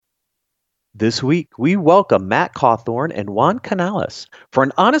This week, we welcome Matt Cawthorn and Juan Canales for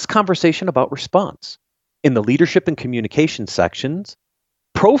an honest conversation about response. In the leadership and communication sections,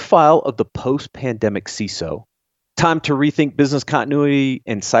 profile of the post-pandemic CISO, time to rethink business continuity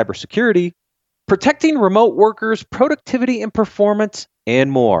and cybersecurity, protecting remote workers, productivity and performance,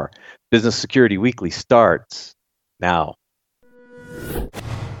 and more. Business Security Weekly starts now.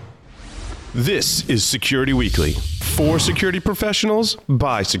 This is Security Weekly, for security professionals,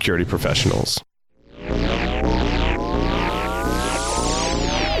 by security professionals.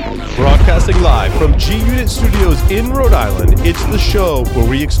 Broadcasting live from G-Unit Studios in Rhode Island, it's the show where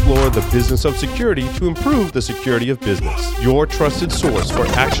we explore the business of security to improve the security of business. Your trusted source for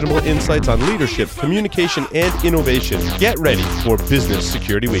actionable insights on leadership, communication, and innovation. Get ready for Business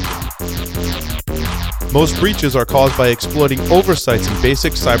Security Weekly. Most breaches are caused by exploiting oversights in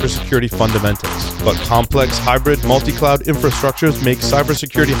basic cybersecurity fundamentals, but complex hybrid multi-cloud infrastructures make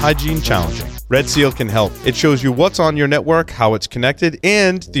cybersecurity hygiene challenging. Red Seal can help. It shows you what's on your network, how it's connected,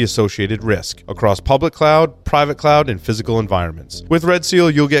 and the associated risk across public cloud, private cloud, and physical environments. With Red Seal,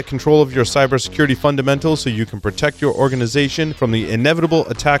 you'll get control of your cybersecurity fundamentals so you can protect your organization from the inevitable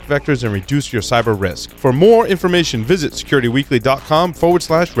attack vectors and reduce your cyber risk. For more information, visit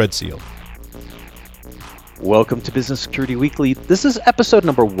securityweekly.com/Red Seal. Welcome to Business Security Weekly. This is episode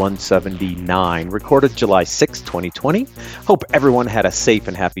number 179, recorded July 6, 2020. Hope everyone had a safe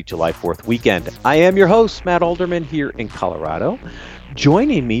and happy July 4th weekend. I am your host, Matt Alderman, here in Colorado.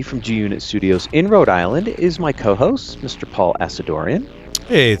 Joining me from G-Unit Studios in Rhode Island is my co-host, Mr. Paul Asadorian.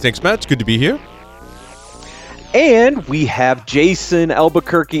 Hey, thanks, Matt. It's good to be here. And we have Jason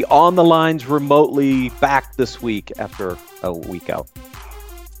Albuquerque on the lines remotely, back this week after a week out.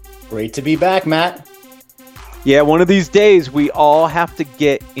 Great to be back, Matt. Yeah, one of these days we all have to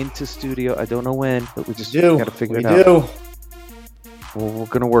get into studio. I don't know when, but we just got to figure it out. Well, we're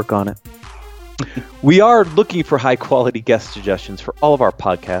going to work on it. We are looking for high-quality guest suggestions for all of our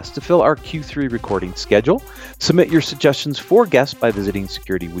podcasts to fill our Q3 recording schedule. Submit your suggestions for guests by visiting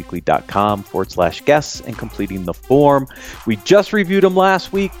securityweekly.com/guests and completing the form. We just reviewed them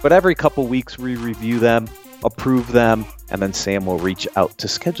last week, but every couple weeks we review them, approve them, and then Sam will reach out to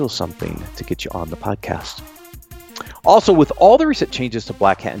schedule something to get you on the podcast. Also, with all the recent changes to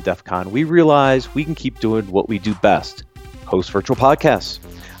Black Hat and DEF CON, we realize we can keep doing what we do best, host virtual podcasts.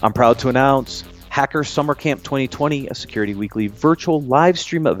 I'm proud to announce Hacker Summer Camp 2020, a Security Weekly virtual live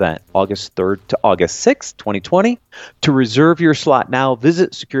stream event, August 3rd to August 6th, 2020. To reserve your slot now,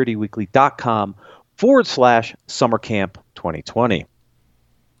 visit securityweekly.com/Summer Camp 2020.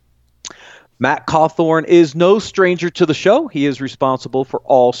 Matt Cawthorn is no stranger to the show. He is responsible for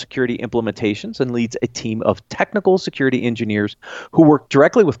all security implementations and leads a team of technical security engineers who work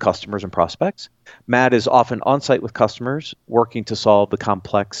directly with customers and prospects. Matt is often on-site with customers, working to solve the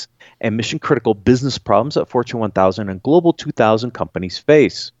complex and mission-critical business problems that Fortune 1000 and Global 2000 companies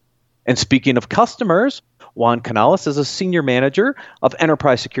face. And speaking of customers, Juan Canales is a senior manager of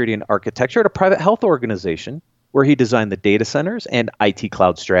enterprise security and architecture at a private health organization where he designed the data centers and IT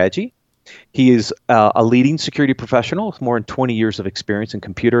cloud strategy. He is a leading security professional with more than 20 years of experience in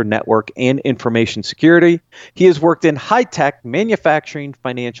computer, network, and information security. He has worked in high-tech, manufacturing,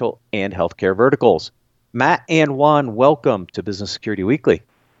 financial, and healthcare verticals. Matt and Juan, welcome to Business Security Weekly.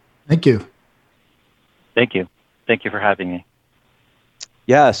 Thank you. Thank you. Thank you for having me.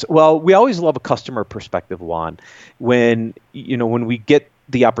 Yes. Well, we always love a customer perspective, Juan. When we get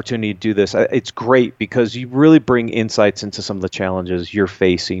the opportunity to do this, it's great because you really bring insights into some of the challenges you're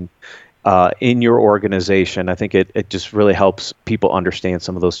facing in your organization. I think it just really helps people understand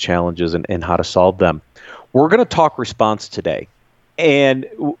some of those challenges and how to solve them. We're going to talk response today. And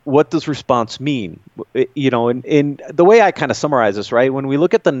what does response mean? In the way I kind of summarize this, right? When we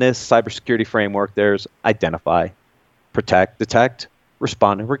look at the NIST cybersecurity framework, there's identify, protect, detect,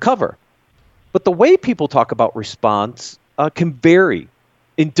 respond, and recover. But the way people talk about response can vary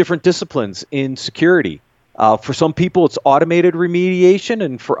in different disciplines in security. For some people, it's automated remediation,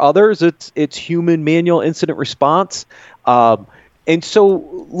 and for others, it's human manual incident response. And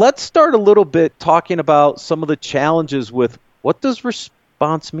so let's start a little bit talking about some of the challenges with what does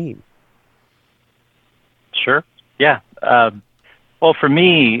response mean? Sure. Yeah. Well, for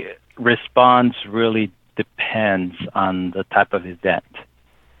me, response really depends on the type of event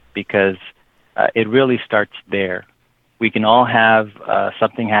because it really starts there. We can all have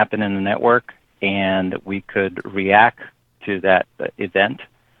something happen in the network, and we could react to that event.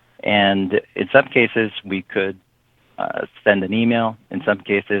 And in some cases, we could send an email. In some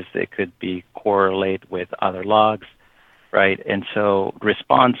cases, it could be correlate with other logs, right? And so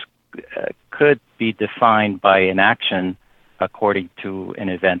response could be defined by an action according to an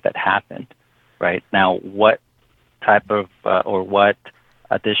event that happened. right? Now, what type of or what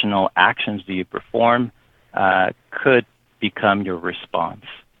additional actions do you perform could become your response.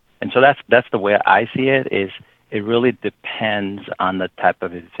 And so that's the way I see it. Is it really depends on the type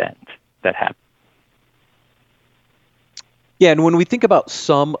of event that happens. Yeah, and when we think about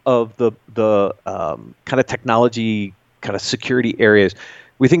some of the kind of technology, kind of security areas,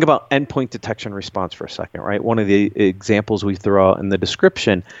 we think about endpoint detection response for a second, right? One of the examples we throw out in the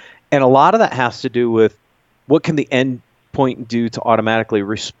description, and a lot of that has to do with what can the endpoint do to automatically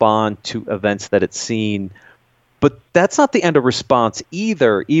respond to events that it's seen. But that's not the end of response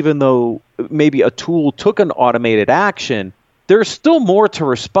either, even though maybe a tool took an automated action, there's still more to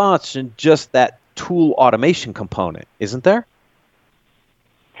response than just that tool automation component, isn't there?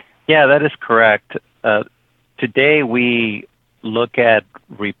 Yeah, that is correct. Today we look at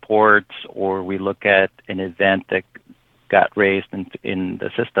reports or we look at an event that got raised in the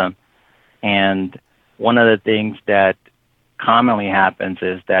system. And one of the things that commonly happens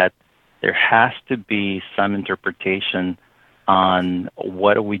is that there has to be some interpretation on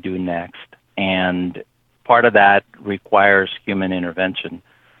what do we do next. And part of that requires human intervention.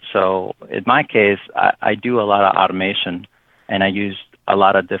 So in my case, I do a lot of automation, and I use a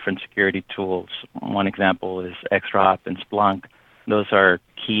lot of different security tools. One example is ExtraHop and Splunk. Those are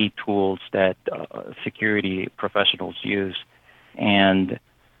key tools that security professionals use. And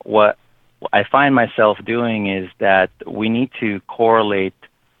what I find myself doing is that we need to correlate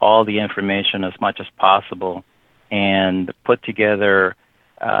all the information as much as possible and put together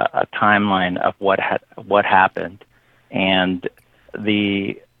a timeline of what happened. And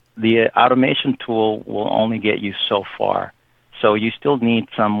the automation tool will only get you so far. So you still need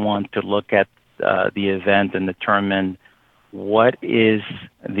someone to look at the event and determine what is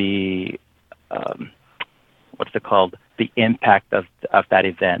the the impact of that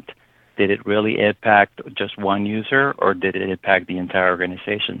event. Did it really impact just one user, or did it impact the entire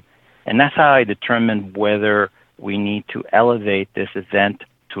organization? And that's how I determine whether we need to elevate this event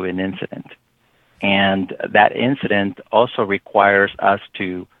to an incident. And that incident also requires us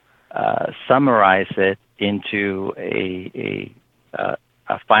to summarize it into a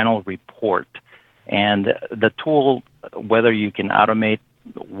final report. And the tool, whether you can automate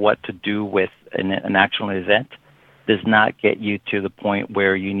what to do with an actual event, does not get you to the point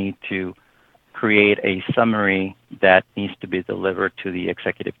where you need to create a summary that needs to be delivered to the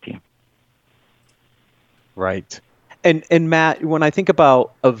executive team. Right. And Matt, when I think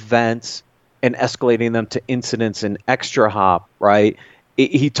about events and escalating them to incidents in ExtraHop, right,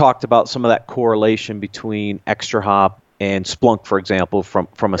 he talked about some of that correlation between ExtraHop and Splunk, for example,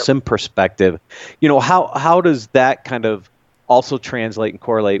 from a SIM perspective. You know, how does that kind of also translate and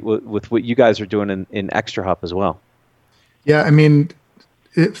correlate with what you guys are doing in ExtraHop as well? Yeah, I mean,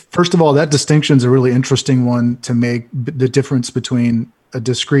 first of all, that distinction is a really interesting one to make, the difference between a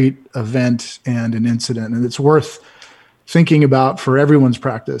discrete event and an incident. And it's worth thinking about for everyone's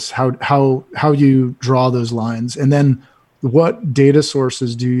practice, how you draw those lines. And then what data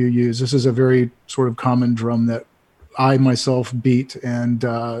sources do you use? This is a very sort of common drum that I myself beat and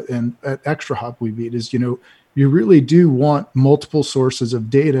at ExtraHop we beat is, you really do want multiple sources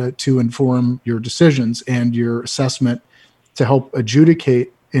of data to inform your decisions and your assessment to help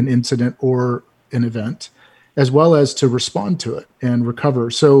adjudicate an incident or an event, as well as to respond to it and recover.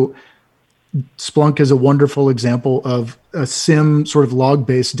 So Splunk is a wonderful example of a SIM sort of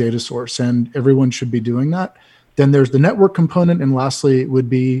log-based data source, and everyone should be doing that. Then there's the network component, and lastly would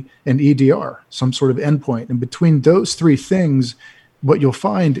be an EDR, some sort of endpoint. And between those three things, what you'll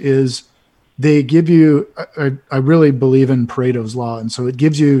find is they give you, I really believe in Pareto's law. And so it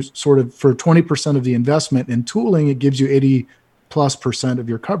gives you sort of, for 20% of the investment in tooling, it gives you 80+% of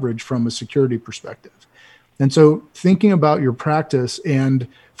your coverage from a security perspective. And so thinking about your practice and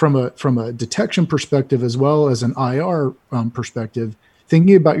from a detection perspective, as well as an IR perspective,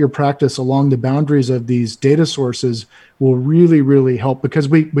 thinking about your practice along the boundaries of these data sources will really, really help, because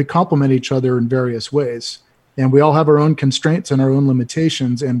we complement each other in various ways. And we all have our own constraints and our own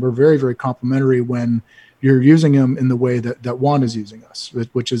limitations, and we're very, very complementary when you're using them in the way that Juan is using us,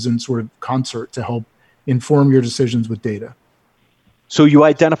 which is in sort of concert to help inform your decisions with data. So you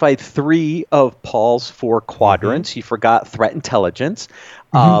identified 3 of Paul's 4 quadrants. Mm-hmm. He forgot threat intelligence.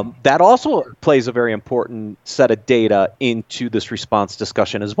 Mm-hmm. That also plays a very important set of data into this response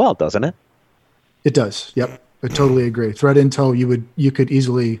discussion as well, doesn't it? It does. Yep. I totally agree. Threat intel, you could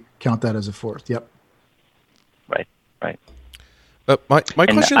easily count that as a 4th. Yep. Right. My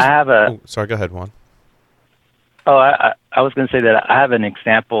question is... I have sorry, go ahead, Juan. Oh, I was going to say that I have an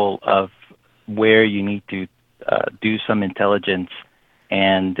example of where you need to do some intelligence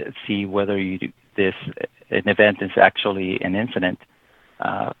and see whether an event is actually an incident.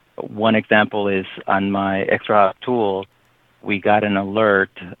 One example is on my XtraHop tool, we got an alert.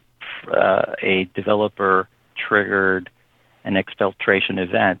 A developer triggered an exfiltration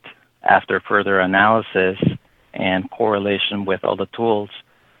event. After further analysis and correlation with all the tools,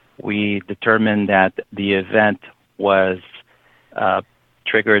 we determined that the event was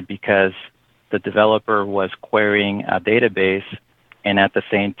triggered because the developer was querying a database and at the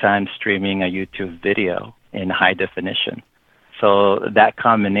same time streaming a YouTube video in high definition. So that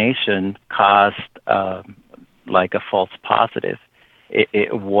combination caused like a false positive.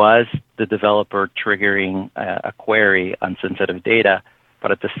 It was the developer triggering a query on sensitive data,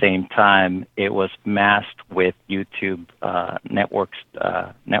 but at the same time, it was masked with YouTube network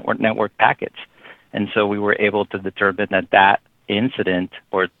packets. And so we were able to determine that incident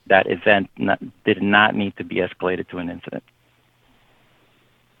or that event did not need to be escalated to an incident.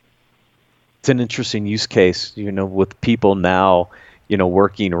 It's an interesting use case, with people now,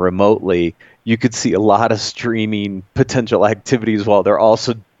 working remotely. You could see a lot of streaming potential activities while they're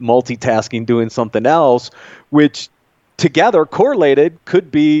also multitasking, doing something else, which together correlated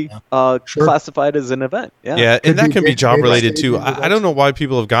could be classified as an event. Yeah, and that can be job related too. I don't know why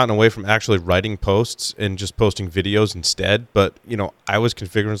people have gotten away from actually writing posts and just posting videos instead. But, I was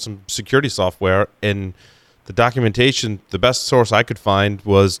configuring some security software, and the documentation, the best source I could find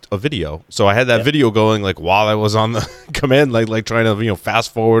was a video. So I had that video going like while I was on the command, like trying to,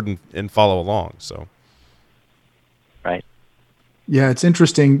 fast forward and follow along. So. Right. Yeah, it's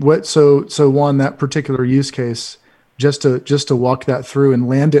interesting. So Juan, that particular use case, just to walk that through and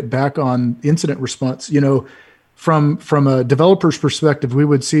land it back on incident response, from a developer's perspective, we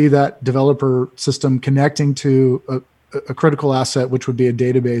would see that developer system connecting to a critical asset, which would be a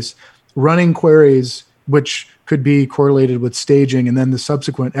database, running queries, which could be correlated with staging, and then the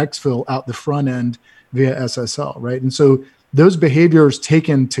subsequent exfil out the front end via SSL, right? And so those behaviors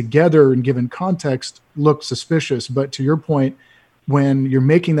taken together and given context look suspicious. But to your point, when you're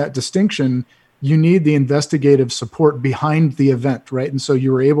making that distinction, you need the investigative support behind the event, right? And so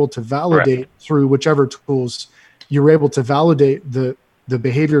you were able to validate through whichever tools, you were able to validate the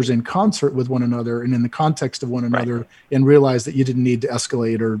behaviors in concert with one another and in the context of one another, and realize that you didn't need to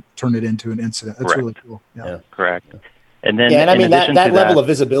escalate or turn it into an incident. That's really cool. Yeah. Correct. And then, and I mean, that level of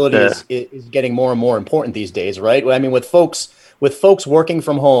visibility is getting more and more important these days, right? I mean, with folks working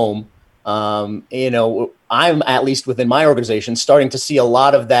from home, I'm at least within my organization starting to see a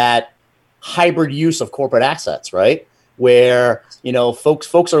lot of that hybrid use of corporate assets, right? Where,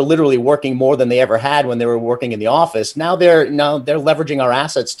 folks are literally working more than they ever had when they were working in the office. Now they're leveraging our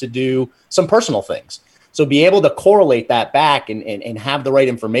assets to do some personal things. So be able to correlate that back and have the right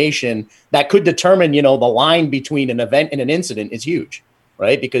information that could determine, the line between an event and an incident is huge,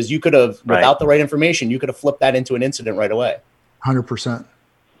 right? Because you could have, without the right information, you could have flipped that into an incident right away. 100%.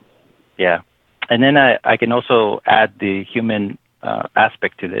 Yeah. And then I can also add the human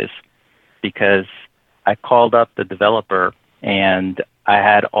aspect to this, because I called up the developer and I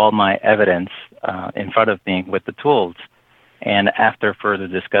had all my evidence in front of me with the tools. And after further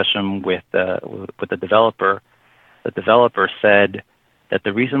discussion with the developer said that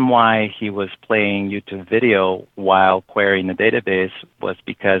the reason why he was playing YouTube video while querying the database was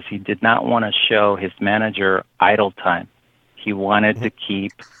because he did not want to show his manager idle time. He wanted to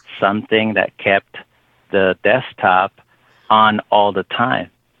keep something that kept the desktop on all the time.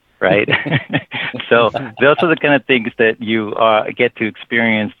 Right. So those are the kind of things that you get to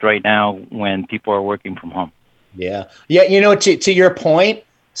experience right now when people are working from home. Yeah. To your point,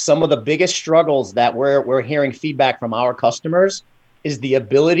 some of the biggest struggles that we're hearing feedback from our customers is the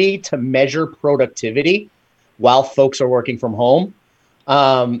ability to measure productivity while folks are working from home.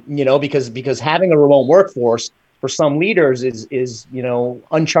 Because having a remote workforce for some leaders is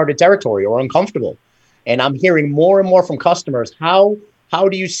uncharted territory or uncomfortable. And I'm hearing more and more from customers, how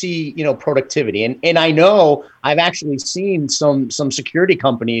do you see, productivity? And I know I've actually seen some security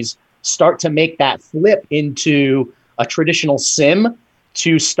companies start to make that flip into a traditional SIM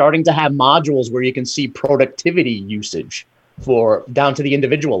to starting to have modules where you can see productivity usage for down to the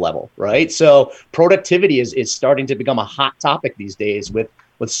individual level, right? So productivity is starting to become a hot topic these days with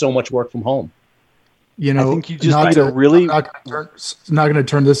so much work from home. I think you just need to really. I'm not going to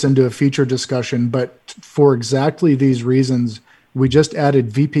turn this into a feature discussion, but for exactly these reasons, we just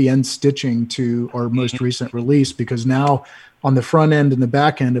added VPN stitching to our most recent release, because now on the front end and the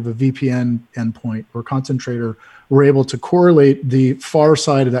back end of a VPN endpoint or concentrator, we're able to correlate the far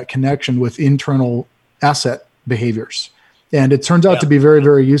side of that connection with internal asset behaviors. And it turns out to be very,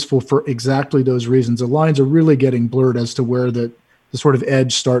 very useful for exactly those reasons. The lines are really getting blurred as to where the sort of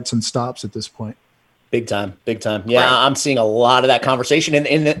edge starts and stops at this point. Big time. Yeah, right. I'm seeing a lot of that conversation.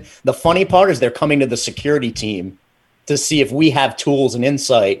 And the funny part is they're coming to the security team to see if we have tools and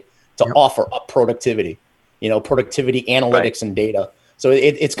insight to offer up productivity, productivity analytics and data. So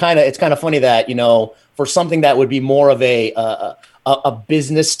it's kind of funny that, for something that would be more of a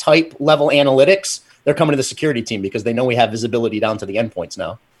business type level analytics, they're coming to the security team because they know we have visibility down to the endpoints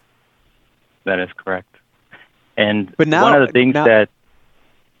now. That is correct. And one of the things that...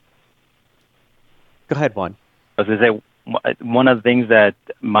 Go ahead, Juan. I was going to say, one of the things that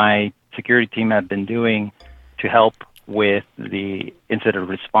my security team have been doing to help with the incident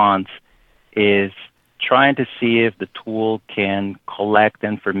response is trying to see if the tool can collect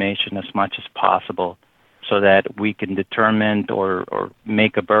information as much as possible so that we can determine or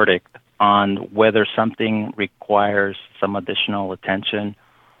make a verdict on whether something requires some additional attention.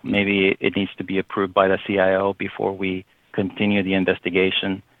 Maybe it needs to be approved by the CIO before we continue the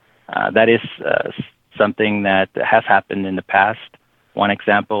investigation. That is something that has happened in the past. One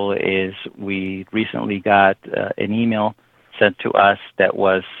example is we recently got an email sent to us that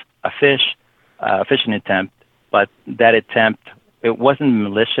was a phishing attempt, but that attempt, it wasn't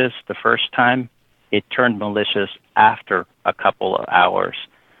malicious the first time. It turned malicious after a couple of hours.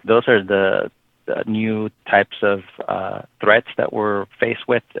 Those are the new types of threats that we're faced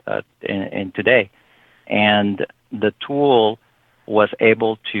with in today. And the tool was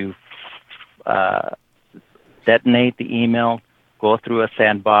able to detonate the email, go through a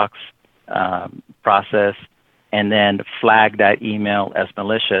sandbox process, and then flag that email as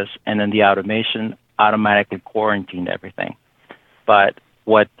malicious, and then the automation automatically quarantined everything. But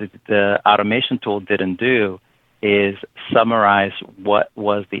what the automation tool didn't do is summarize what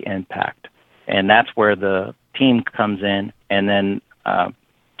was the impact. And that's where the team comes in and then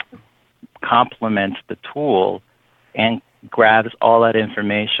complements the tool and grabs all that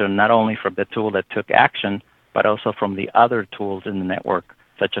information, not only from the tool that took action, but also from the other tools in the network,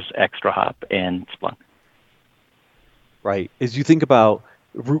 such as ExtraHop and Splunk. Right. As you think about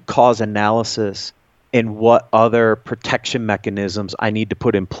root cause analysis and what other protection mechanisms I need to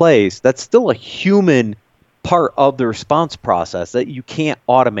put in place, that's still a human part of the response process that you can't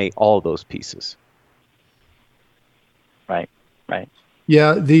automate all of those pieces. Right.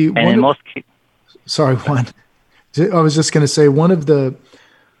 Yeah. Sorry, Juan. I was just going to say one of the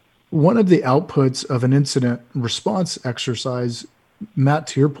outputs of an incident response exercise, Matt,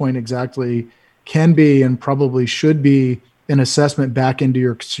 to your point exactly, can be and probably should be an assessment back into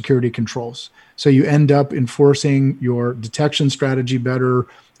your security controls. So you end up enforcing your detection strategy better,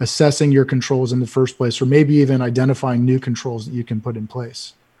 assessing your controls in the first place, or maybe even identifying new controls that you can put in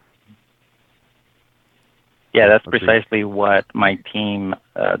place. Yeah, that's precisely what my team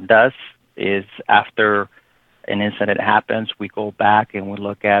does. Is after an incident happens, we go back and we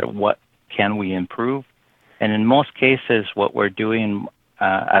look at what can we improve. And in most cases, what we're doing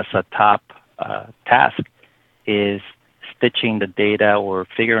as a top task is stitching the data or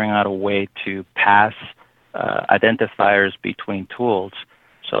figuring out a way to pass identifiers between tools.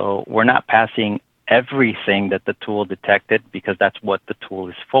 So we're not passing everything that the tool detected because that's what the tool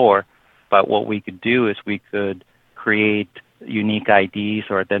is for. But what we could do is we could create unique IDs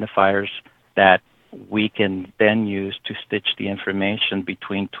or identifiers that we can then use to stitch the information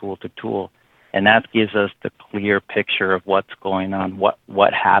between tool to tool. And that gives us the clear picture of what's going on,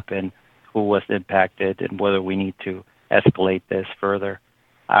 what happened, who was impacted, and whether we need to escalate this further.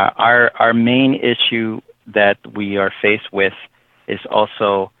 Our main issue that we are faced with is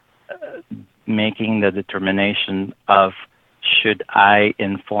also making the determination of should I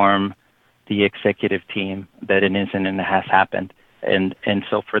inform the executive team that an incident has happened. And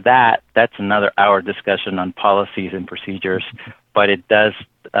so for that's another hour discussion on policies and procedures, but it does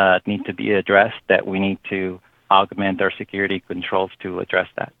need to be addressed that we need to augment our security controls to address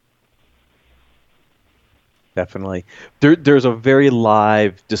that. Definitely. There's a very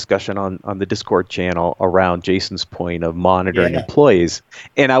live discussion on the Discord channel around Jason's point of monitoring employees.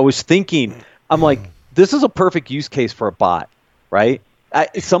 And I was thinking, I'm like, this is a perfect use case for a bot, right?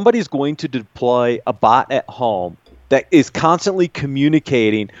 Somebody's going to deploy a bot at home that is constantly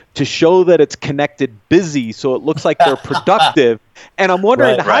communicating to show that it's connected busy so it looks like they're productive. And I'm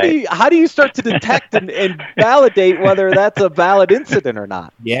wondering, how do you start to detect and validate whether that's a valid incident or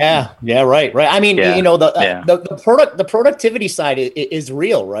not? Yeah, right. I mean, the productivity side is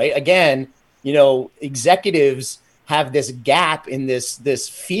real, right? Again, executives have this gap in this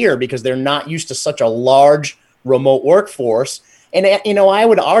fear because they're not used to such a large remote workforce. And, I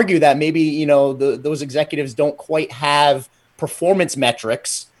would argue that maybe, those executives don't quite have performance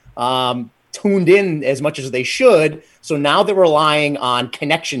metrics tuned in as much as they should. So now they're relying on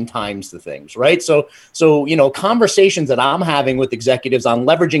connection times to things, right? So conversations that I'm having with executives on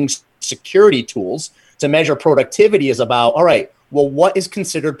leveraging security tools to measure productivity is about, all right, well, what is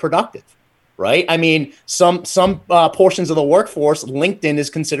considered productive, right? I mean, some portions of the workforce, LinkedIn is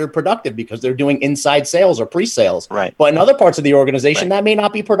considered productive because they're doing inside sales or pre-sales. Right. But in other parts of the organization, that may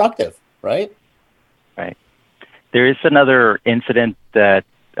not be productive, right? Right. There is another incident that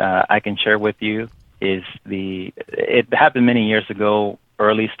I can share with you. It happened many years ago,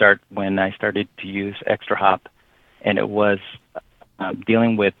 early start when I started to use ExtraHop, and it was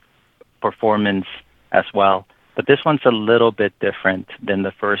dealing with performance as well. But this one's a little bit different than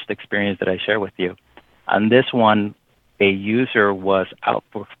the first experience that I share with you. On this one, a user was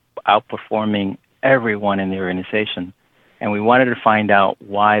outperforming everyone in the organization, and we wanted to find out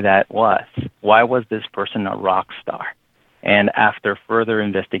why that was. Why was this person a rock star? And after further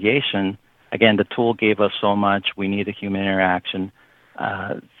investigation, again, the tool gave us so much. We needed human interaction.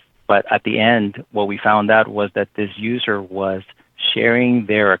 But at the end, what we found out was that this user was sharing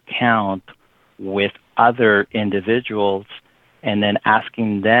their account with other individuals and then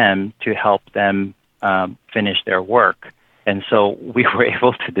asking them to help them finish their work. And so we were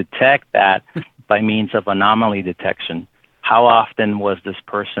able to detect that by means of anomaly detection. How often was this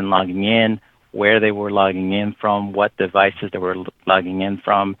person logging in? Where they were logging in from, what devices they were logging in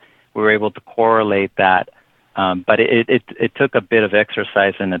from. We were able to correlate that, but it took a bit of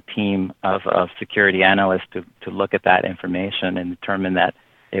exercise in a team of security analysts to look at that information and determine that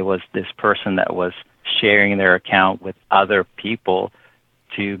it was this person that was sharing their account with other people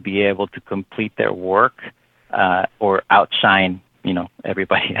to be able to complete their work or outshine,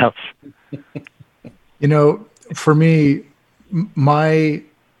 everybody else. For me,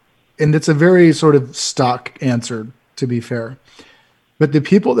 and it's a very sort of stock answer, to be fair. But the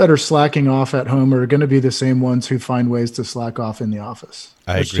people that are slacking off at home are going to be the same ones who find ways to slack off in the office.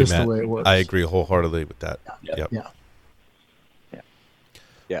 I agree, just Matt. the way it works. I agree wholeheartedly with that.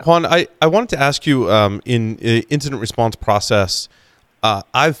 Yeah. Juan, I wanted to ask you, in incident response process,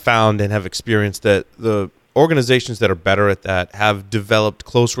 I've found and have experienced that the organizations that are better at that have developed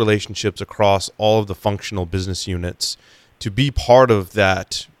close relationships across all of the functional business units to be part of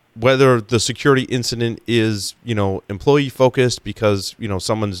that. Whether the security incident is, employee focused because,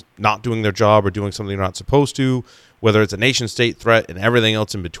 someone's not doing their job or doing something they're not supposed to, whether it's a nation state threat and everything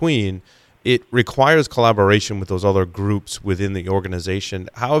else in between, it requires collaboration with those other groups within the organization.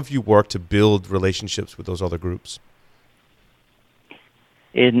 How have you worked to build relationships with those other groups?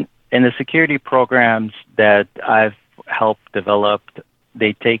 In the security programs that I've helped develop,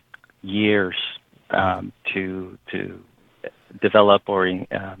 they take years to develop or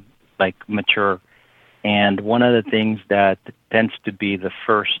mature. And one of the things that tends to be the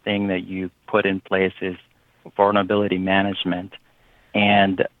first thing that you put in place is vulnerability management.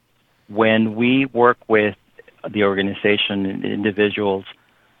 And when we work with the organization and individuals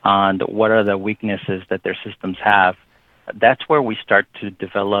on what are the weaknesses that their systems have, that's where we start to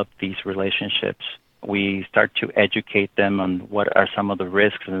develop these relationships. We start to educate them on what are some of the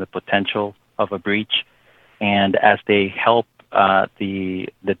risks and the potential of a breach. And as they help the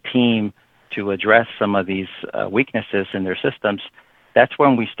team to address some of these weaknesses in their systems, that's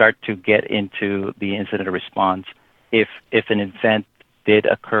when we start to get into the incident response. If an event did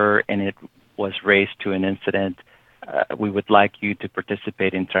occur and it was raised to an incident, we would like you to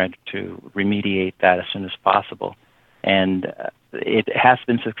participate in trying to remediate that as soon as possible. And it has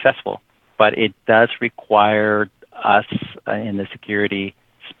been successful, but it does require us in the security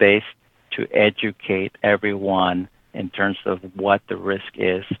space to educate everyone in terms of what the risk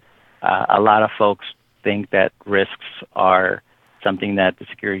is. A lot of folks think that risks are something that the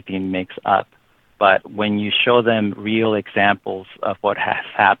security team makes up. But when you show them real examples of what has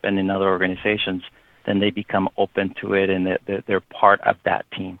happened in other organizations, then they become open to it and they're part of that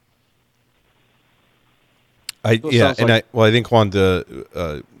team. I think, Juan,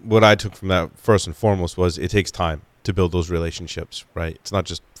 what I took from that first and foremost was it takes time to build those relationships, right? It's not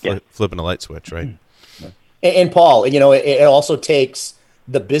just flipping a light switch, right? And Paul, it also takes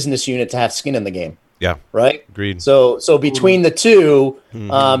the business unit to have skin in the game. Yeah. Right. Agreed. So between the two,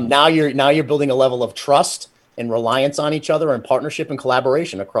 now you're building a level of trust and reliance on each other and partnership and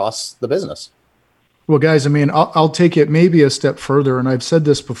collaboration across the business. Well, guys, I'll take it maybe a step further, and I've said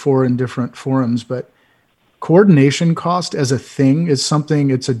this before in different forums, but coordination cost as a thing is something,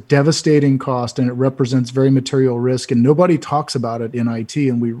 it's a devastating cost, and it represents very material risk, and nobody talks about it in IT.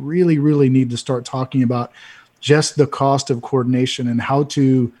 And we really, really need to start talking about just the cost of coordination and how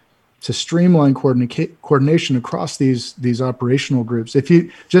to to streamline coordination across these operational groups. If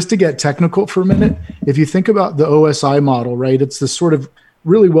you, just to get technical for a minute, if you think about the OSI model, right, it's this sort of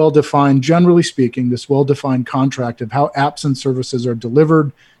really well-defined, generally speaking, this well-defined contract of how apps and services are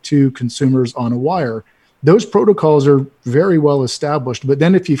delivered to consumers on a wire. Those protocols are very well established. But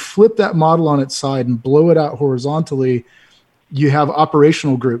then if you flip that model on its side and blow it out horizontally, you have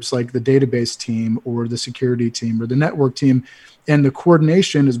operational groups like the database team or the security team or the network team, and the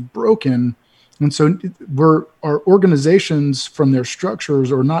coordination is broken. And so our organizations from their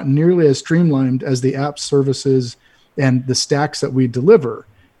structures are not nearly as streamlined as the app services and the stacks that we deliver.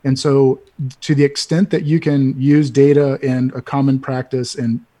 And so to the extent that you can use data and a common practice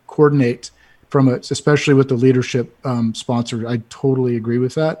and coordinate especially with the leadership sponsor, I totally agree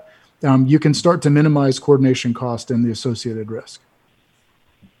with that. You can start to minimize coordination cost and the associated risk.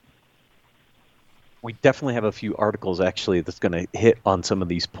 We definitely have a few articles actually that's going to hit on some of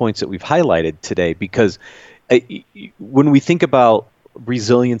these points that we've highlighted today, because when we think about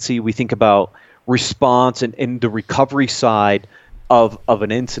resiliency, we think about response and the recovery side of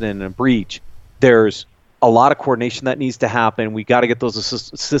an incident and a breach. There's a lot of coordination that needs to happen. We got to get those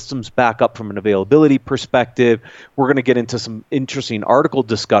systems back up from an availability perspective. We're going to get into some interesting article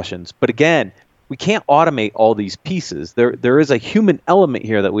discussions. But again, we can't automate all these pieces. There is a human element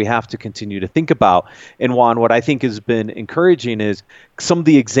here that we have to continue to think about. And Juan, what I think has been encouraging is some of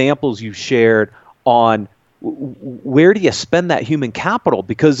the examples you shared on where do you spend that human capital,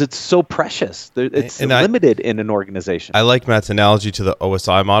 because it's so precious. It's limited in an organization. I like Matt's analogy to the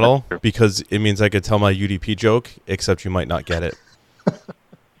OSI model because it means I could tell my UDP joke, except you might not get it.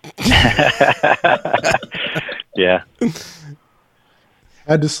 Yeah.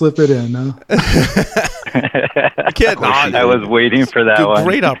 Had to slip it in, no? I can't not. I was waiting for that one.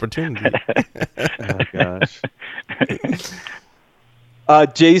 Great opportunity. Oh, gosh.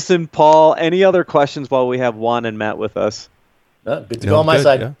 Jason, Paul, any other questions while we have Juan and Matt with us? Good to go on my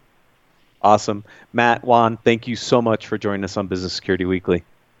side. Yeah. Awesome. Matt, Juan, thank you so much for joining us on Business Security Weekly.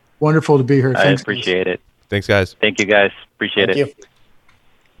 Wonderful to be here. I appreciate it. Thanks, guys. Thank you, guys. Appreciate it. Thank you.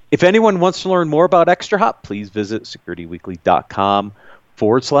 If anyone wants to learn more about ExtraHop, please visit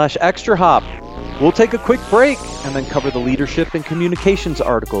securityweekly.com/ExtraHop. We'll take a quick break and then cover the leadership and communications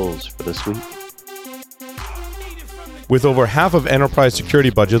articles for this week. With over half of enterprise security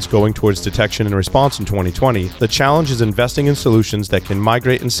budgets going towards detection and response in 2020, the challenge is investing in solutions that can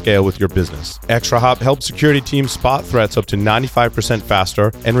migrate and scale with your business. ExtraHop helps security teams spot threats up to 95%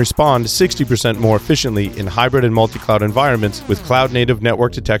 faster and respond 60% more efficiently in hybrid and multi-cloud environments with cloud-native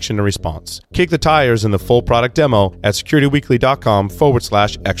network detection and response. Kick the tires in the full product demo at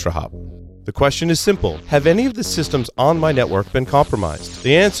securityweekly.com/ExtraHop. The question is simple. Have any of the systems on my network been compromised?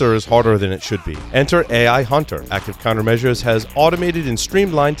 The answer is harder than it should be. Enter AI Hunter. Active Countermeasures has automated and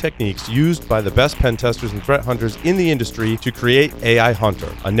streamlined techniques used by the best pen testers and threat hunters in the industry to create AI Hunter,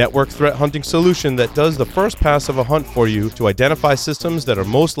 a network threat hunting solution that does the first pass of a hunt for you to identify systems that are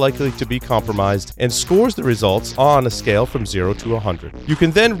most likely to be compromised and scores the results on a scale from 0 to 100. You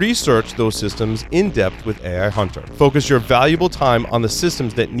can then research those systems in depth with AI Hunter. Focus your valuable time on the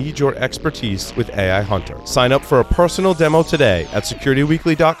systems that need your expertise with AI Hunter. Sign up for a personal demo today at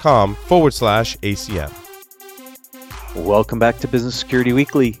securityweekly.com/ACM. Welcome back to Business Security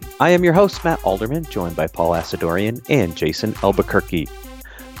Weekly. I am your host, Matt Alderman, joined by Paul Asadorian and Jason Albuquerque.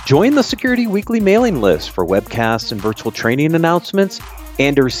 Join the Security Weekly mailing list for webcasts and virtual training announcements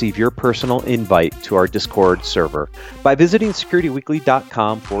and to receive your personal invite to our Discord server by visiting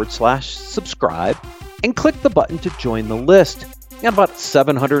securityweekly.com/subscribe and click the button to join the list. We got about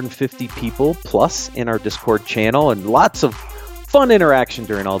 750 people plus in our Discord channel and lots of fun interaction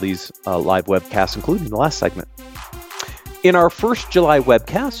during all these live webcasts, including the last segment. In our first July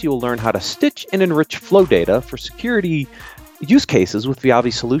webcast, you will learn how to stitch and enrich flow data for security use cases with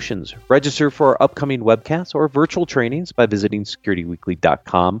Viavi Solutions. Register for our upcoming webcasts or virtual trainings by visiting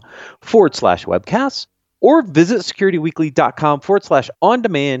securityweekly.com/webcasts or visit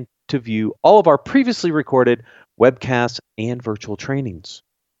securityweekly.com/on-demand to view all of our previously recorded webcasts and virtual trainings.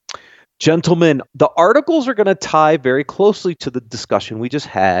 Gentlemen, the articles are going to tie very closely to the discussion we just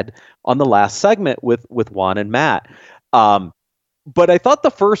had on the last segment with Juan and Matt. But I thought the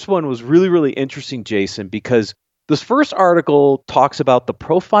first one was really, really interesting, Jason, because this first article talks about the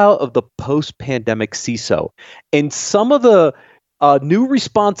profile of the post-pandemic CISO and some of the new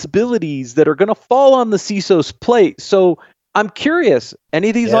responsibilities that are going to fall on the CISO's plate. So I'm curious, any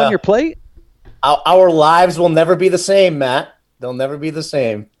of these on your plate? Our lives will never be the same, Matt. They'll never be the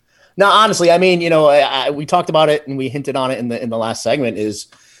same. Now, honestly, I mean, we talked about it and we hinted on it in the last segment is,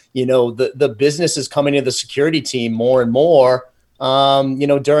 the business is coming to the security team more and more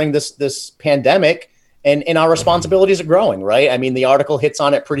during this pandemic, and our responsibilities are growing, right? I mean, the article hits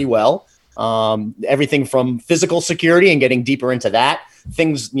on it pretty well. Everything from physical security and getting deeper into that,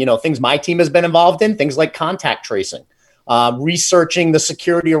 things my team has been involved in, things like contact tracing, researching the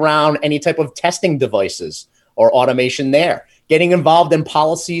security around any type of testing devices or automation there, getting involved in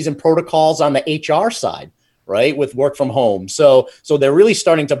policies and protocols on the HR side, right, with work from home. So they're really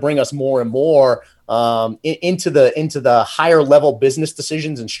starting to bring us more and more into the higher level business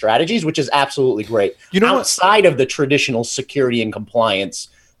decisions and strategies, which is absolutely great. Outside of the traditional security and compliance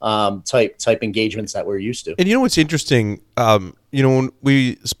type engagements that we're used to. And you know what's interesting? When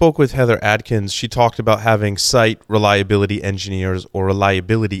we spoke with Heather Adkins, she talked about having site reliability engineers or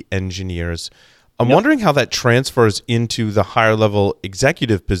reliability engineers. I'm wondering how that transfers into the higher level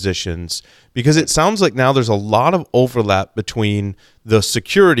executive positions, because it sounds like now there's a lot of overlap between the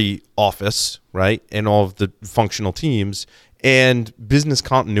security office, right, and all of the functional teams, and business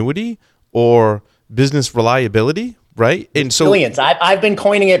continuity or business reliability, right? And so resilience. I've been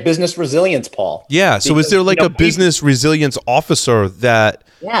coining it business resilience, Paul. Yeah. So is there like a business resilience officer that,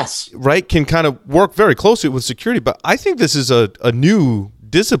 right, can kind of work very closely with security? But I think this is a new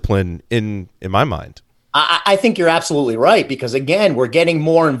discipline in my mind. I think you're absolutely right, because again, we're getting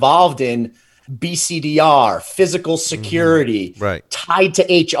more involved in BCDR, physical security, right, tied to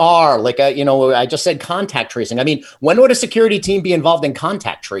HR. Like I just said, contact tracing. I mean, when would a security team be involved in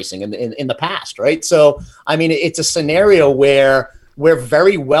contact tracing in the past, right? So I mean, it's a scenario where we're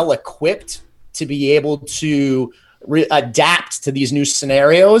very well equipped to be able to adapt to these new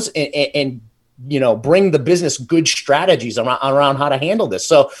scenarios and bring the business good strategies around how to handle this.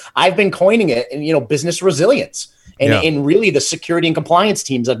 So I've been coining it, business resilience. And really the security and compliance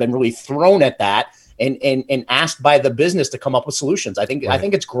teams have been really thrown at that and asked by the business to come up with solutions. I think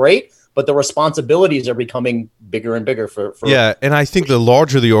it's great, but the responsibilities are becoming bigger and bigger for and I think the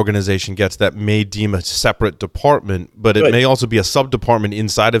larger the organization gets, that may deem a separate department, but it may also be a sub-department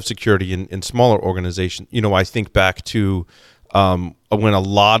inside of security in smaller organizations. I think back to when a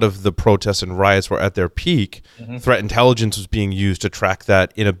lot of the protests and riots were at their peak, threat intelligence was being used to track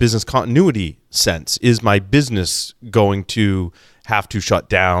that in a business continuity sense. Is my business going to have to shut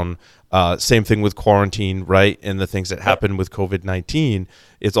down? Same thing with quarantine, right? And the things that happened with COVID-19.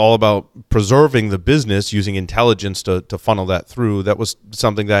 It's all about preserving the business using intelligence to funnel that through. That was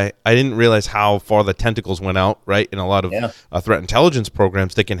something that I didn't realize how far the tentacles went out, right? In a lot of threat intelligence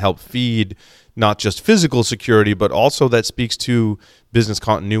programs that can help feed not just physical security, but also that speaks to business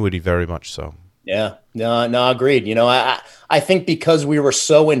continuity very much so. Yeah, no, agreed. I think because we were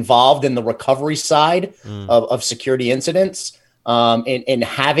so involved in the recovery side of security incidents, and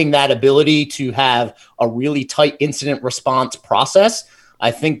having that ability to have a really tight incident response process,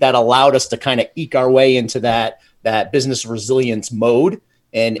 I think that allowed us to kind of eke our way into that business resilience mode,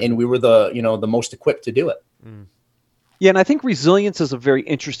 and we were the most equipped to do it. Yeah, and I think resilience is a very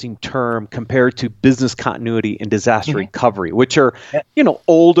interesting term compared to business continuity and disaster recovery, which are,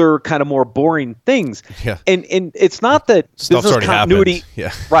 older, kind of more boring things. Yeah. And it's not that Stuff's business continuity,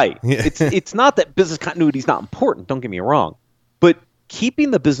 right? Yeah. It's not that business continuity is not important. Don't get me wrong, but keeping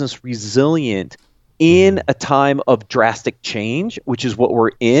the business resilient in a time of drastic change, which is what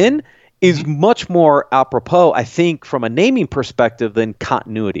we're in, is much more apropos, I think, from a naming perspective than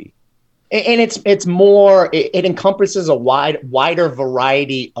continuity. And it's more, it encompasses a wider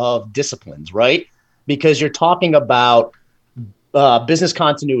variety of disciplines, right? Because you're talking about business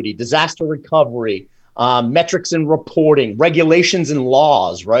continuity, disaster recovery, metrics and reporting, regulations and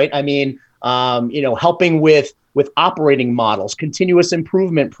laws, right? I mean, helping with operating models, continuous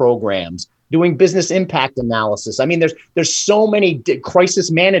improvement programs, doing business impact analysis. I mean, there's so many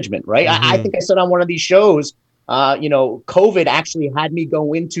crisis management, right? I think I said on one of these shows, COVID actually had me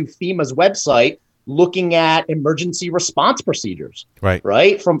go into FEMA's website looking at emergency response procedures,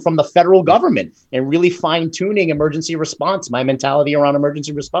 right? From the federal government, and really fine tuning emergency response, my mentality around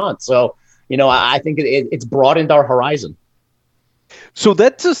emergency response. So, I think it's broadened our horizon. So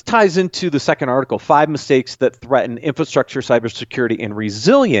that just ties into the second article, 5 mistakes that threaten infrastructure, cybersecurity, and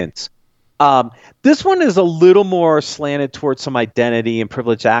resilience. This one is a little more slanted towards some identity and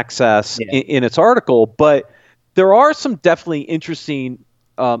privileged access in its article, but there are some definitely interesting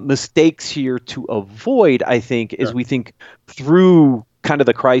mistakes here to avoid, I think, as we think through kind of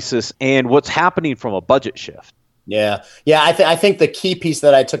the crisis and what's happening from a budget shift. Yeah. I think the key piece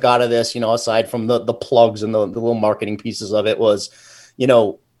that I took out of this, aside from the plugs and the little marketing pieces of it, was,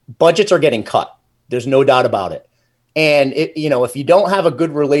 budgets are getting cut. There's no doubt about it. And if you don't have a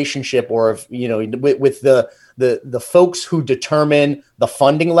good relationship, or if with the folks who determine the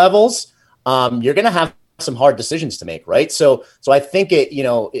funding levels, you're going to have some hard decisions to make, right? So I think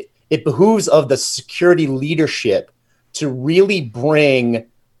it behooves of the security leadership to really bring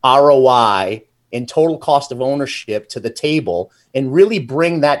ROI and total cost of ownership to the table and really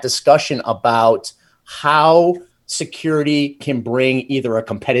bring that discussion about how security can bring either a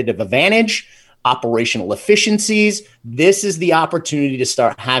competitive advantage, operational efficiencies. This is the opportunity to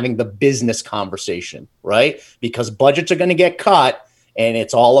start having the business conversation, right? Because budgets are going to get cut, and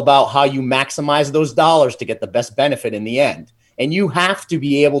it's all about how you maximize those dollars to get the best benefit in the end. And you have to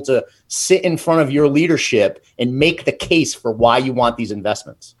be able to sit in front of your leadership and make the case for why you want these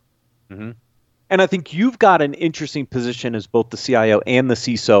investments. Mm-hmm. And I think you've got an interesting position as both the CIO and the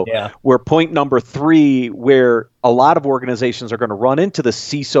CISO, where point number 3, where a lot of organizations are going to run into the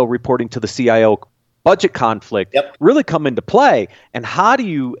CISO reporting to the CIO budget conflict, really come into play. And how do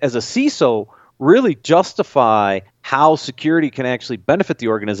you, as a CISO, really justify how security can actually benefit the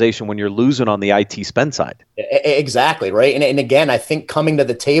organization when you're losing on the IT spend side? Exactly, right? And again, I think coming to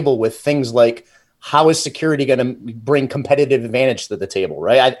the table with things like, how is security going to bring competitive advantage to the table,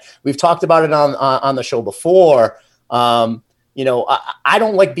 right? We've talked about it on the show before. I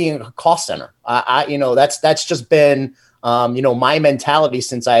don't like being a cost center. That's just been my mentality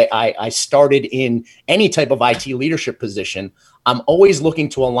since I started in any type of IT leadership position. I'm always looking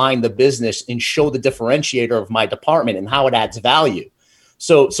to align the business and show the differentiator of my department and how it adds value.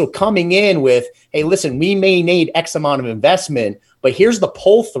 So coming in with, hey, listen, we may need X amount of investment, but here's the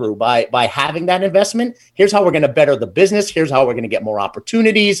pull through by having that investment. Here's how we're going to better the business. Here's how we're going to get more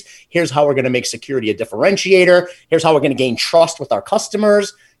opportunities. Here's how we're going to make security a differentiator. Here's how we're going to gain trust with our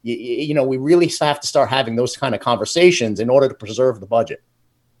customers. We really have to start having those kind of conversations in order to preserve the budget.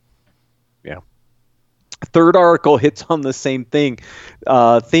 Yeah. Third article hits on the same theme,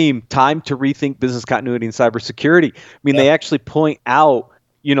 time to rethink business continuity and cybersecurity. I mean, they actually point out,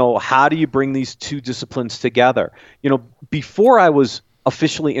 how do you bring these two disciplines together? Before I was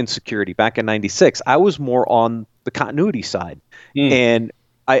officially in security back in 96, I was more on the continuity side. And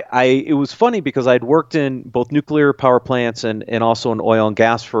it was funny because I'd worked in both nuclear power plants and also in oil and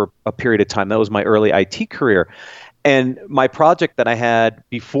gas for a period of time. That was my early IT career. And my project that I had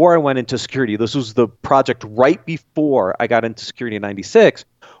before I went into security, this was the project right before I got into security in 96,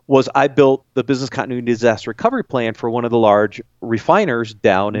 was I built the business continuity disaster recovery plan for one of the large refiners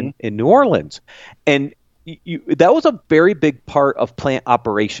down in New Orleans. And that was a very big part of plant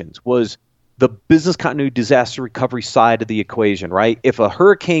operations, was the business continuity disaster recovery side of the equation, right? If a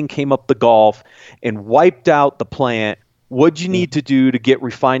hurricane came up the Gulf and wiped out the plant, what'd you need to do to get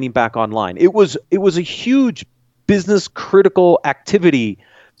refining back online? It was a huge business critical activity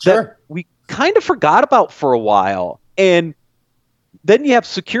that we kind of forgot about for a while. And then you have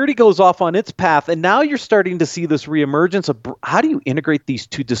security goes off on its path, and now you're starting to see this reemergence of how do you integrate these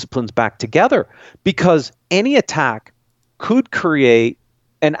two disciplines back together? Because any attack could create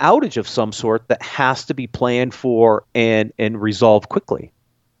an outage of some sort that has to be planned for and resolved quickly.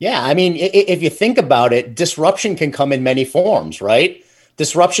 Yeah, I mean, if you think about it, disruption can come in many forms, right?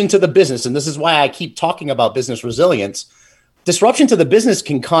 Disruption to the business, and this is why I keep talking about business resilience. Disruption to the business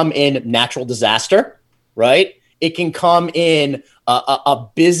can come in natural disaster, right? It can come in a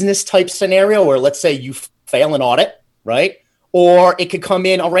business type scenario where, let's say, you fail an audit, right? Or it could come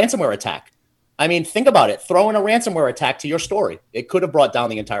in a ransomware attack. I mean, think about it. Throw in a ransomware attack to your story. It could have brought down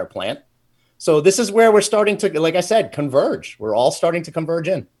the entire plant. So this is where we're starting to, like I said, converge. We're all starting to converge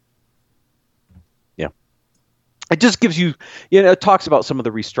in. Yeah. It just gives you, it talks about some of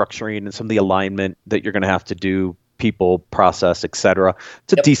the restructuring and some of the alignment that you're going to have to do, people, process, et cetera.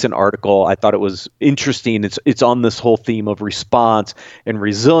 It's a decent article. I thought it was interesting. It's on this whole theme of response and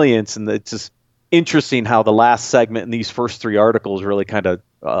resilience. And it's just interesting how the last segment in these first 3 articles really kind of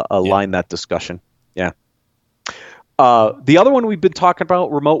align that discussion. Yeah. The other one we've been talking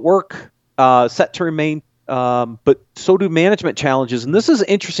about, remote work, set to remain, but so do management challenges. And this is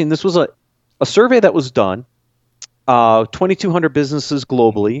interesting. This was a survey that was done, 2,200 businesses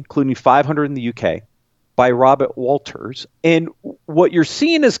globally, including 500 in the UK, by Robert Walters. And what you're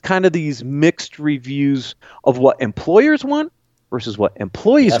seeing is kind of these mixed reviews of what employers want versus what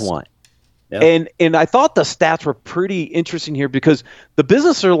employees want. Yeah. And I thought the stats were pretty interesting here because the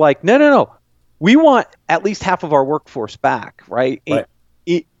businesses are like, no. We want at least half of our workforce back, right?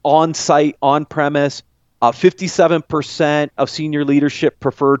 On site, on premise. 57% of senior leadership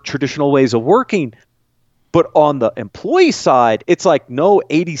preferred traditional ways of working. But on the employee side, it's like, no,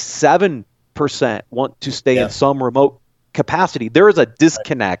 87% want to stay in some remote capacity. There is a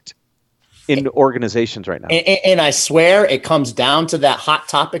disconnect in organizations right now. And I swear it comes down to that hot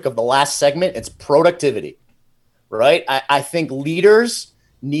topic of the last segment. It's productivity, right? I think leaders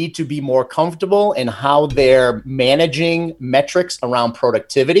need to be more comfortable in how they're managing metrics around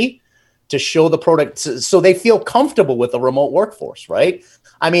productivity to show the product, so they feel comfortable with the remote workforce, right?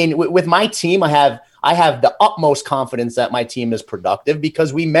 I mean, with my team, I have the utmost confidence that my team is productive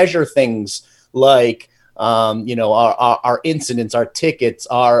because we measure things like, our incidents, our tickets,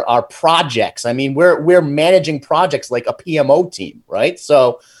 our projects. I mean, we're managing projects like a PMO team, right?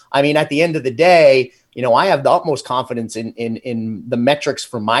 So, I mean, at the end of the day, I have the utmost confidence in the metrics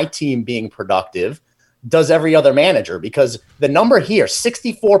for my team being productive. Does every other manager, because the number here,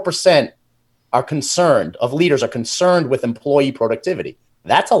 64% of leaders are concerned with employee productivity.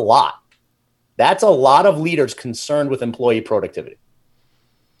 That's a lot. That's a lot of leaders concerned with employee productivity.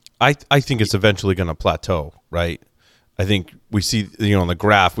 I think it's eventually going to plateau, right? I think we see, on the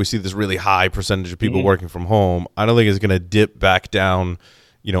graph, we see this really high percentage of people working from home. I don't think it's going to dip back down,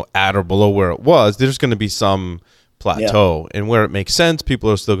 at or below where it was. There's going to be some plateau, and where it makes sense, people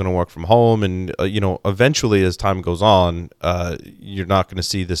are still going to work from home, and eventually, as time goes on, you're not going to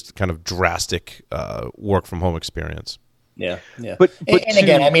see this kind of drastic work from home experience. Yeah. But and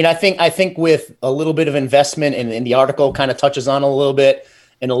again, I mean, I think with a little bit of investment, and the article kind of touches on a little bit,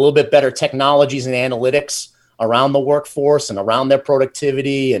 and a little bit better technologies and analytics around the workforce and around their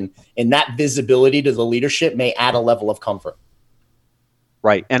productivity, and that visibility to the leadership may add a level of comfort.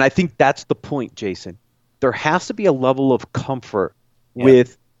 Right, and I think that's the point, Jason. There has to be a level of comfort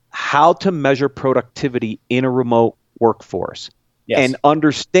with how to measure productivity in a remote workforce, and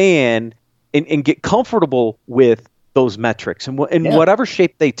understand and get comfortable with those metrics and whatever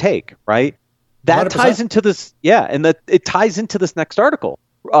shape they take, right? That 100%. Ties into this, and that it ties into this next article,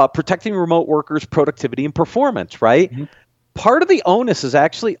 protecting remote workers' productivity and performance, right? Mm-hmm. Part of the onus is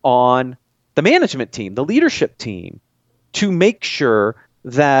actually on the management team, the leadership team, to make sure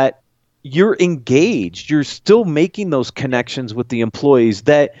that you're engaged, you're still making those connections with the employees,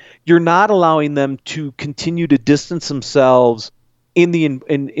 that you're not allowing them to continue to distance themselves in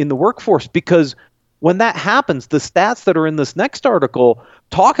the workforce. Because when that happens, the stats that are in this next article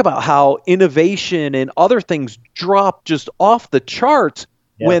talk about how innovation and other things drop just off the charts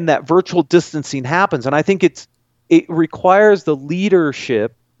when that virtual distancing happens. And I think it requires the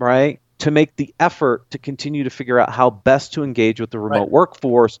leadership, right, to make the effort to continue to figure out how best to engage with the remote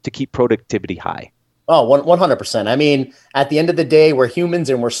workforce to keep productivity high. Oh, 100%. I mean, at the end of the day, we're humans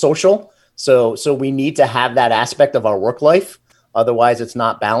and we're social. So we need to have that aspect of our work life. Otherwise, it's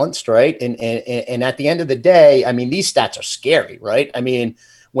not balanced, right? And at the end of the day, I mean, these stats are scary, right? I mean,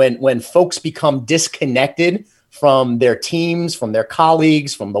 when folks become disconnected from their teams, from their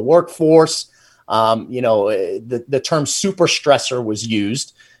colleagues, from the workforce, the term super stressor was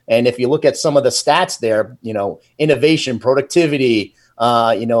used. And if you look at some of the stats there, innovation, productivity,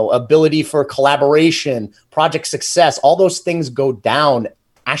 ability for collaboration, project success, all those things go down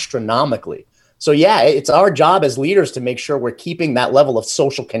astronomically. So it's our job as leaders to make sure we're keeping that level of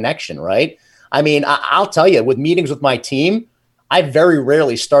social connection, right? I mean, I'll tell you, with meetings with my team, I very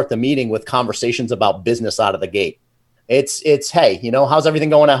rarely start the meeting with conversations about business out of the gate. It's hey, how's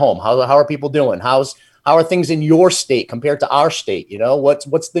everything going at home? How are people doing? How are things in your state compared to our state?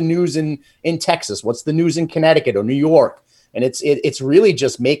 What's the news in Texas? What's the news in Connecticut or New York? And it's really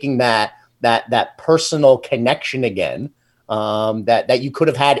just making that personal connection again, that you could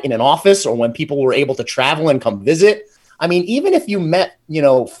have had in an office or when people were able to travel and come visit. I mean, even if you met,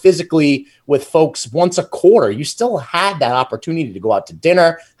 physically with folks once a quarter, you still had that opportunity to go out to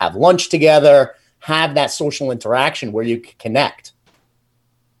dinner, have lunch together, have that social interaction where you could connect.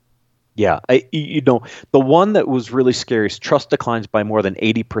 Yeah, the one that was really scary is trust declines by more than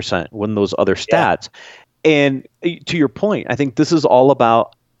 80% when those other stats. Yeah. And to your point, I think this is all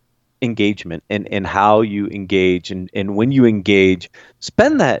about engagement and how you engage. And when you engage,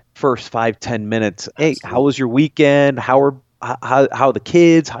 spend that first 5-10 minutes. Absolutely. Hey, how was your weekend? How are the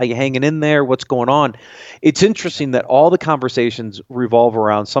kids? How you hanging in there? What's going on? It's interesting that all the conversations revolve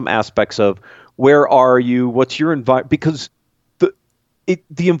around some aspects of where are you? What's your environment? Because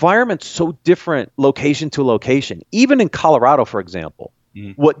the environment's so different location to location. Even in Colorado, for example,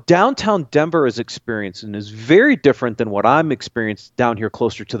 what downtown Denver is experiencing is very different than what I'm experiencing down here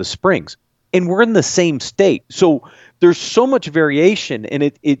closer to the Springs. And we're in the same state. So there's so much variation,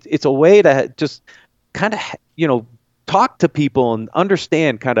 and it's a way to just kind of, talk to people and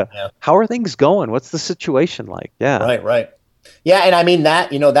understand kind of how are things going? What's the situation like? Yeah. Right. Yeah. And I mean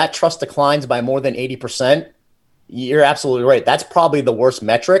that trust declines by more than 80%. You're absolutely right. That's probably the worst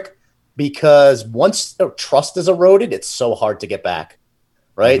metric, because once trust is eroded, it's so hard to get back.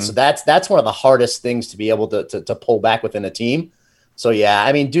 Right. Mm-hmm. So that's one of the hardest things to be able to pull back within a team. So,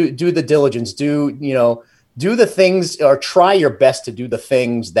 I mean, do the diligence, do the things, or try your best to do the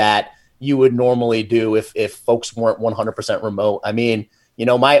things that you would normally do if folks weren't 100% remote. I mean, you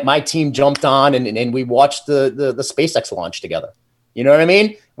know, my team jumped on and we watched the SpaceX launch together. You know what I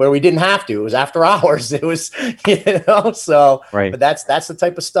mean? Where we didn't have to. It was after hours. It was, you know, so right. But that's the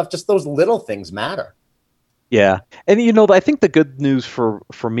type of stuff. Just those little things matter. Yeah. And, you know, I think the good news for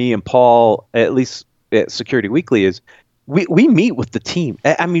me and Paul, at least at Security Weekly, is we meet with the team.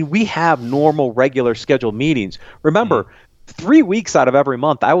 I mean, we have normal, regular scheduled meetings. Remember, 3 weeks out of every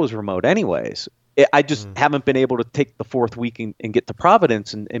month, I was remote anyways. I just haven't been able to take the fourth week and get to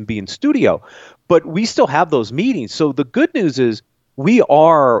Providence and be in studio. But we still have those meetings. So the good news is we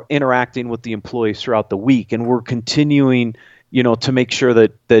are interacting with the employees throughout the week, and we're continuing, you know, to make sure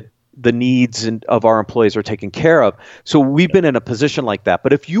that the needs of our employees are taken care of. So we've been in a position like that.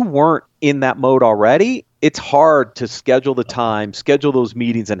 But if you weren't in that mode already, it's hard to schedule the time, schedule those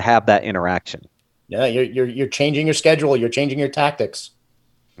meetings, and have that interaction. Yeah, you're changing your schedule, you're changing your tactics,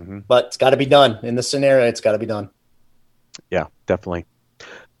 but it's got to be done in this scenario. It's got to be done. Yeah, definitely.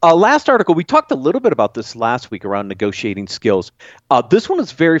 Last article, we talked a little bit about this last week around negotiating skills. This one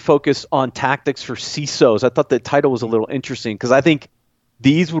is very focused on tactics for CISOs. I thought the title was a little interesting because I think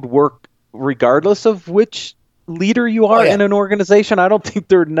these would work regardless of which leader you are in an organization. I don't think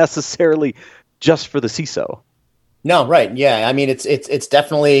they're necessarily just for the CISO. No, right. Yeah. I mean, it's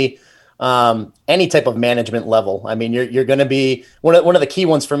definitely any type of management level. I mean, you're going to be one of the key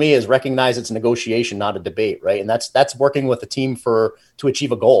ones for me is recognize it's a negotiation, not a debate. Right. And that's working with the team to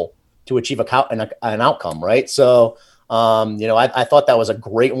achieve a goal, to achieve an outcome. Right. So, you know, I thought that was a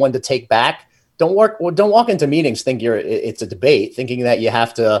great one to take back. Don't walk into meetings thinking it's a debate, thinking that you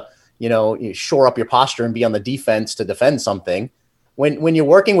have to, you know, shore up your posture and be on the defense to defend something. When you're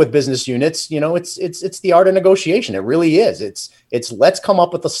working with business units, you know, it's the art of negotiation. It really is. It's let's come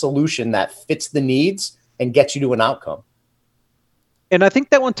up with a solution that fits the needs and gets you to an outcome. And I think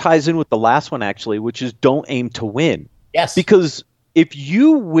that one ties in with the last one, actually, which is don't aim to win. Yes. Because if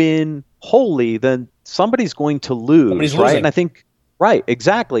you win wholly, then somebody's going to lose, somebody's right? losing. And I think, right,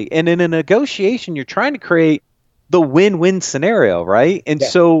 exactly. And in a negotiation, you're trying to create the win-win scenario, right? And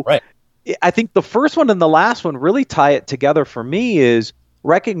so right. I think the first one and the last one really tie it together for me is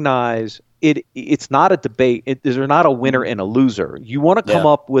recognize it's not a debate. There's not a winner and a loser. You want to come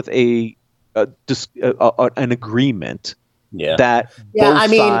up with an agreement that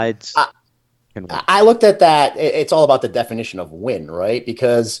both sides can win. I looked at that. It's all about the definition of win, right?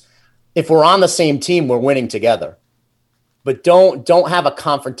 Because if we're on the same team, we're winning together. But don't have a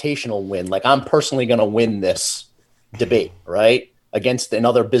confrontational win. Like I'm personally going to win this debate, right? Against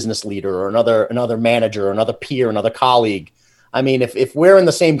another business leader or another manager or another peer, another colleague. I mean, if we're in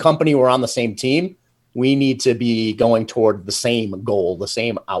the same company, we're on the same team, we need to be going toward the same goal, the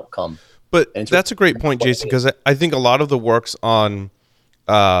same outcome. But that's a great point, Jason, because I think a lot of the works on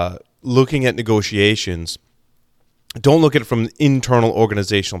looking at negotiations don't look at it from an internal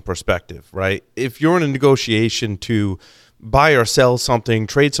organizational perspective, right? If you're in a negotiation to buy or sell something,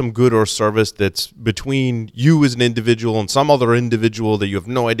 trade some good or service that's between you as an individual and some other individual that you have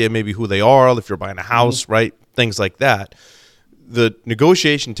no idea maybe who they are, if you're buying a house, right? Things like that. The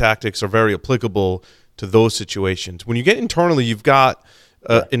negotiation tactics are very applicable to those situations. When you get internally, you've got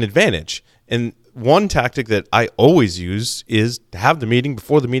an advantage. And one tactic that I always use is to have the meeting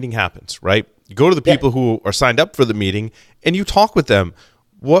before the meeting happens, right? You go to the people who are signed up for the meeting and you talk with them.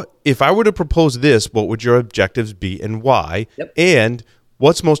 What if I were to propose this, what would your objectives be and why? And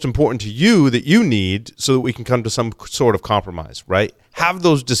what's most important to you that you need so that we can come to some sort of compromise, right? Have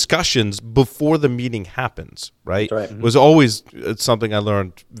those discussions before the meeting happens, right? That's right. It was always something I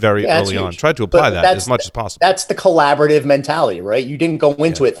learned very early on. Tried to apply that as much as possible. That's the collaborative mentality, right? You didn't go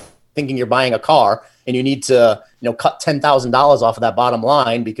into it thinking you're buying a car and you need to, you know, cut $10,000 off of that bottom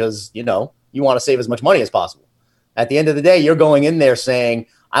line because, you know, you want to save as much money as possible. At the end of the day, you're going in there saying,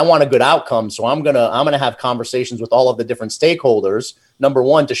 I want a good outcome. So I'm going to have conversations with all of the different stakeholders. Number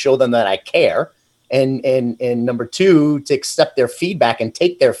one, to show them that I care. And number two, to accept their feedback and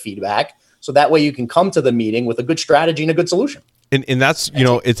take their feedback. So that way you can come to the meeting with a good strategy and a good solution. And that's, you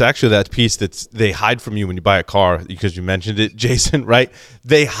know, it's actually that piece that they hide from you when you buy a car, because you mentioned it, Jason, right?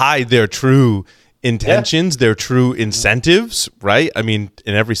 They hide their true intentions, their true incentives, right? I mean,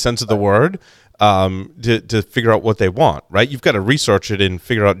 in every sense of the word. To figure out what they want, right? You've got to research it and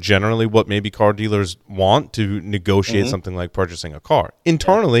figure out generally what maybe car dealers want to negotiate something like purchasing a car.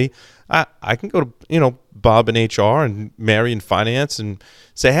 Internally, I can go to, you know, Bob in HR and Mary in finance and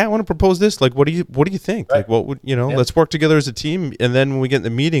say, hey, I want to propose this. Like, what do you think? Right. Like, what would, let's work together as a team. And then when we get in the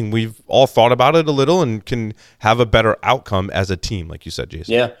meeting, we've all thought about it a little and can have a better outcome as a team, like you said,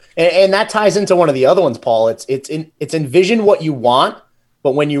 Jason. Yeah. And that ties into one of the other ones, Paul. It's envision what you want,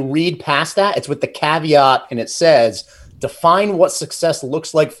 but when you read past that, it's with the caveat, and it says, define what success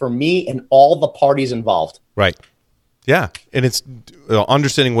looks like for me and all the parties involved. Right. Yeah. And it's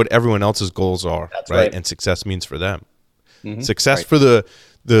understanding what everyone else's goals are. That's right. And success means for them. Mm-hmm. Success right. for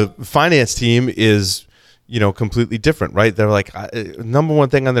the finance team is, completely different, right? They're like, number one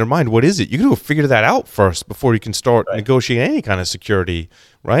thing on their mind, what is it? You got to figure that out first before you can start negotiating any kind of security,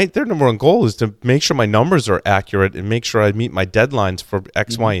 right? Their number one goal is to make sure my numbers are accurate and make sure I meet my deadlines for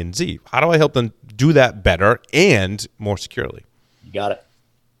X, Y, and Z. How do I help them do that better and more securely? You got it.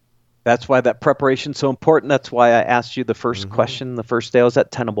 That's why that preparation is so important. That's why I asked you the first question the first day I was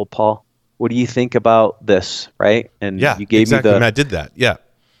at Tenable, Paul. What do you think about this, right? And you gave me the... I did that, yeah.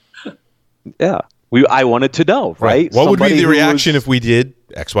 Yeah. I wanted to know, right? What would be the reaction if we did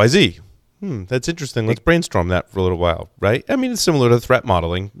X, Y, Z? That's interesting. Let's brainstorm that for a little while, right? I mean, it's similar to threat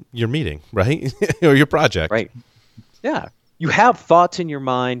modeling your meeting, right? Or your project. Right. Yeah. You have thoughts in your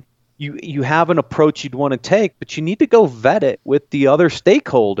mind. You have an approach you'd want to take, but you need to go vet it with the other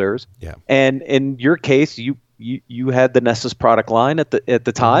stakeholders. Yeah. And in your case, you had the Nessus product line at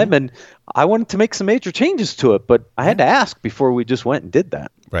the time, and I wanted to make some major changes to it, but I had to ask before we just went and did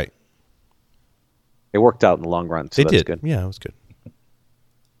that. Right. It worked out in the long run, so that's good. Yeah, it was good.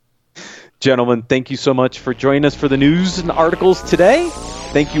 Gentlemen, thank you so much for joining us for the news and articles today.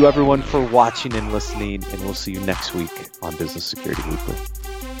 Thank you, everyone, for watching and listening, and we'll see you next week on Business Security Weekly.